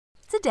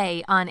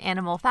Today on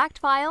Animal Fact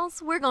Files,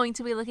 we're going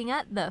to be looking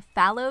at the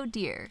fallow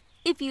deer.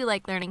 If you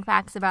like learning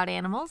facts about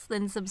animals,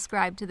 then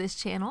subscribe to this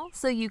channel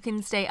so you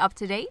can stay up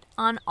to date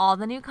on all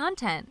the new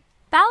content.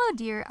 Fallow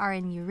deer are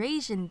an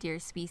Eurasian deer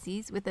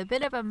species with a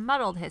bit of a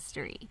muddled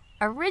history.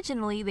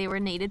 Originally, they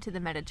were native to the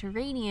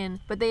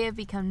Mediterranean, but they have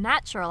become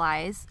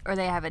naturalized, or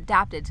they have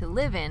adapted to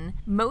live in,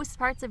 most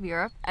parts of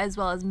Europe as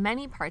well as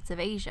many parts of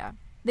Asia.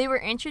 They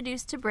were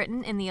introduced to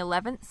Britain in the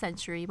 11th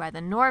century by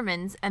the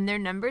Normans, and their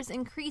numbers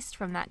increased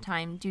from that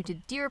time due to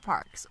deer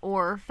parks,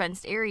 or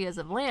fenced areas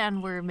of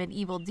land where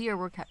medieval deer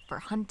were kept for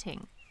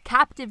hunting.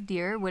 Captive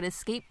deer would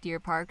escape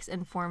deer parks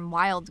and form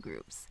wild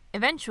groups.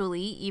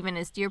 Eventually, even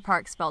as deer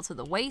parks fell to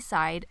the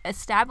wayside,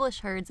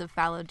 established herds of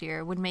fallow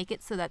deer would make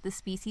it so that the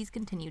species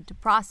continued to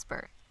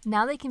prosper.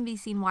 Now they can be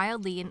seen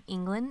wildly in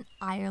England,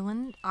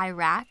 Ireland,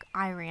 Iraq,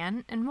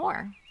 Iran, and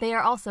more. They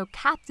are also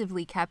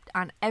captively kept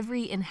on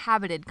every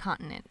inhabited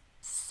continent.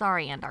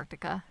 Sorry,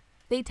 Antarctica.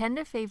 They tend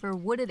to favor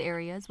wooded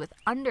areas with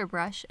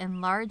underbrush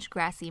and large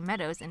grassy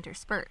meadows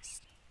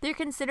interspersed. They're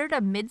considered a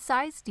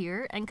mid-sized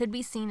deer and could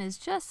be seen as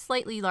just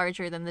slightly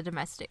larger than the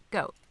domestic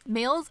goat.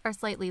 Males are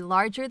slightly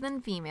larger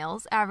than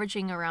females,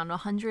 averaging around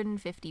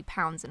 150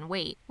 pounds in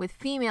weight, with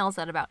females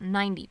at about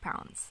 90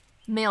 pounds.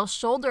 Male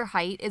shoulder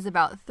height is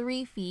about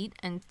 3 feet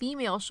and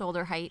female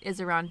shoulder height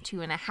is around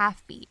 2.5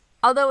 feet.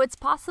 Although it's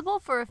possible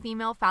for a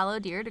female fallow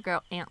deer to grow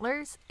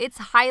antlers, it's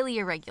highly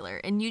irregular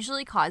and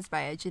usually caused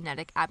by a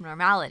genetic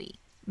abnormality.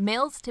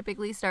 Males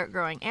typically start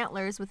growing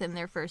antlers within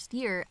their first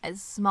year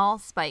as small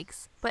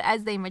spikes, but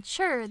as they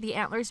mature, the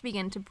antlers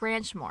begin to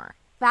branch more.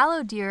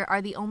 Fallow deer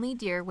are the only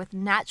deer with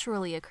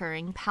naturally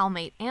occurring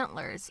palmate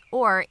antlers,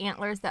 or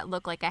antlers that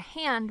look like a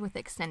hand with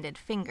extended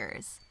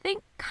fingers.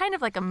 Think kind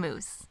of like a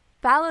moose.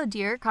 Fallow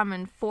deer come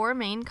in 4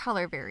 main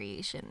color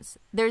variations.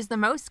 There's the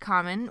most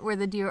common, where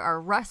the deer are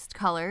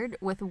rust-colored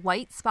with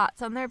white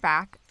spots on their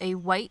back, a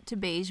white to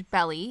beige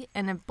belly,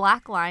 and a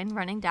black line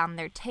running down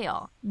their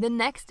tail. The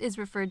next is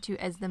referred to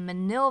as the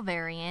manil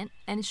variant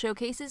and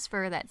showcases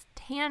fur that's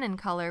tan in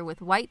color with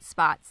white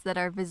spots that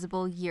are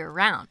visible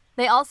year-round.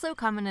 They also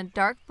come in a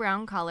dark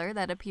brown color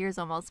that appears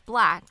almost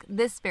black,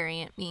 this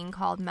variant being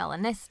called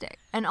melanistic,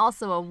 and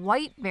also a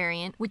white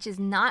variant which is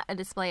not a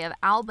display of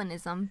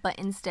albinism but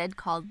instead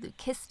called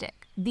leucistic.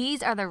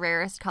 These are the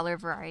rarest color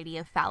variety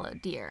of fallow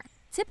deer.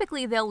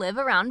 Typically, they'll live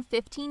around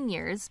 15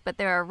 years, but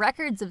there are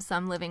records of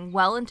some living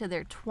well into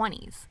their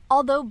 20s.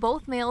 Although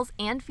both males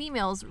and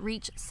females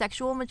reach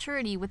sexual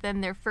maturity within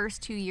their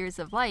first 2 years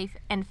of life,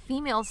 and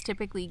females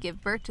typically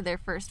give birth to their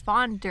first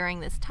fawn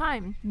during this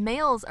time,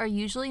 males are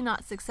usually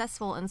not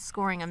successful in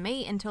scoring a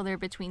mate until they're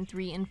between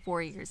 3 and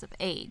 4 years of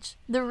age.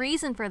 The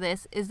reason for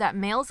this is that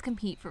males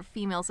compete for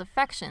females'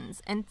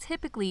 affections, and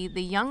typically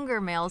the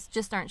younger males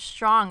just aren't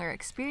strong or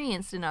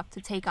experienced enough to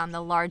take on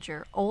the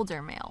larger,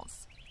 older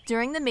males.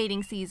 During the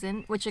mating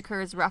season, which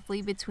occurs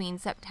roughly between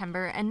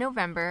September and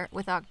November,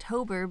 with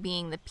October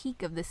being the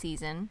peak of the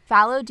season,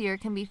 fallow deer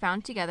can be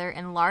found together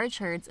in large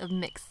herds of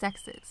mixed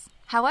sexes.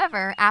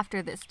 However,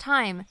 after this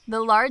time, the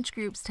large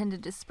groups tend to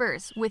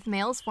disperse, with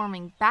males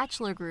forming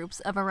bachelor groups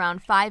of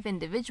around 5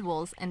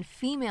 individuals and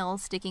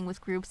females sticking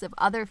with groups of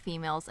other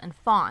females and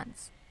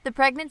fawns. The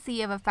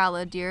pregnancy of a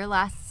fallow deer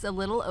lasts a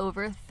little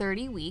over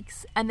 30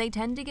 weeks, and they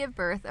tend to give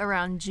birth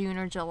around June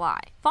or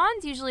July.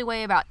 Fawns usually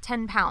weigh about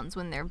 10 pounds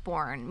when they're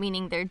born,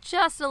 meaning they're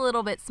just a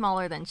little bit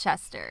smaller than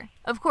Chester.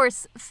 Of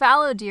course,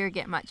 fallow deer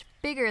get much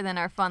bigger than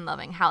our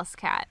fun-loving house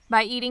cat.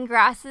 By eating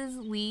grasses,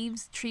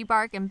 leaves, tree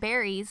bark, and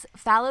berries,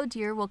 fallow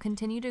deer will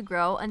continue to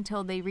grow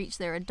until they reach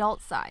their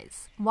adult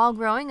size. While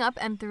growing up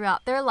and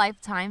throughout their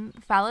lifetime,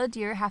 fallow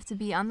deer have to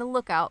be on the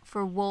lookout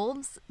for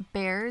wolves,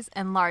 bears,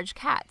 and large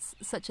cats,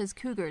 such as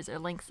cougars or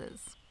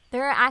lynxes.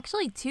 There are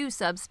actually 2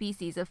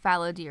 subspecies of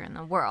fallow deer in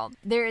the world.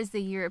 There is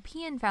the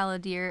European fallow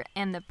deer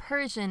and the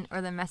Persian or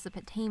the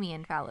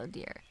Mesopotamian fallow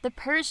deer. The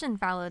Persian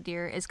fallow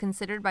deer is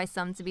considered by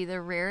some to be the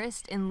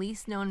rarest and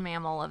least known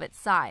mammal of its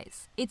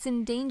size. It's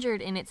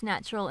endangered in its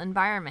natural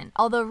environment,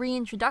 although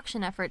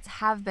reintroduction efforts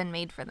have been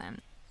made for them.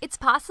 It's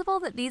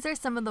possible that these are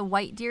some of the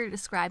white deer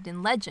described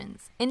in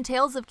legends. In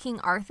Tales of King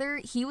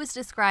Arthur, he was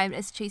described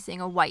as chasing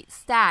a white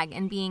stag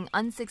and being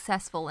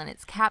unsuccessful in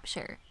its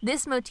capture.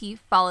 This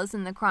motif follows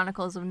in the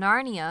Chronicles of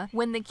Narnia,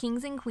 when the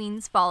kings and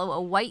queens follow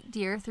a white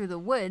deer through the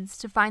woods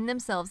to find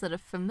themselves at a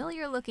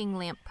familiar-looking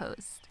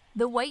lamppost.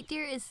 The white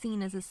deer is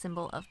seen as a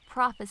symbol of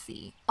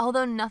prophecy.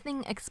 Although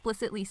nothing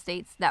explicitly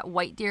states that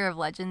white deer of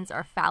legends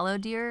are fallow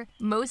deer,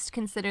 most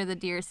consider the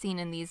deer seen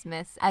in these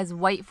myths as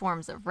white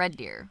forms of red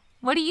deer.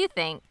 What do you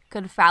think?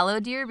 Could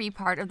fallow deer be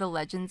part of the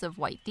legends of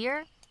white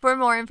deer? For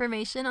more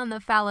information on the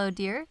fallow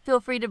deer,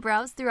 feel free to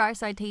browse through our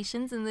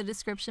citations in the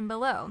description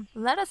below.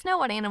 Let us know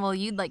what animal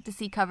you'd like to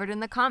see covered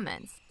in the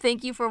comments.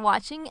 Thank you for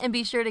watching, and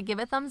be sure to give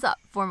a thumbs up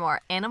for more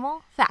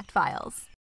Animal Fact Files.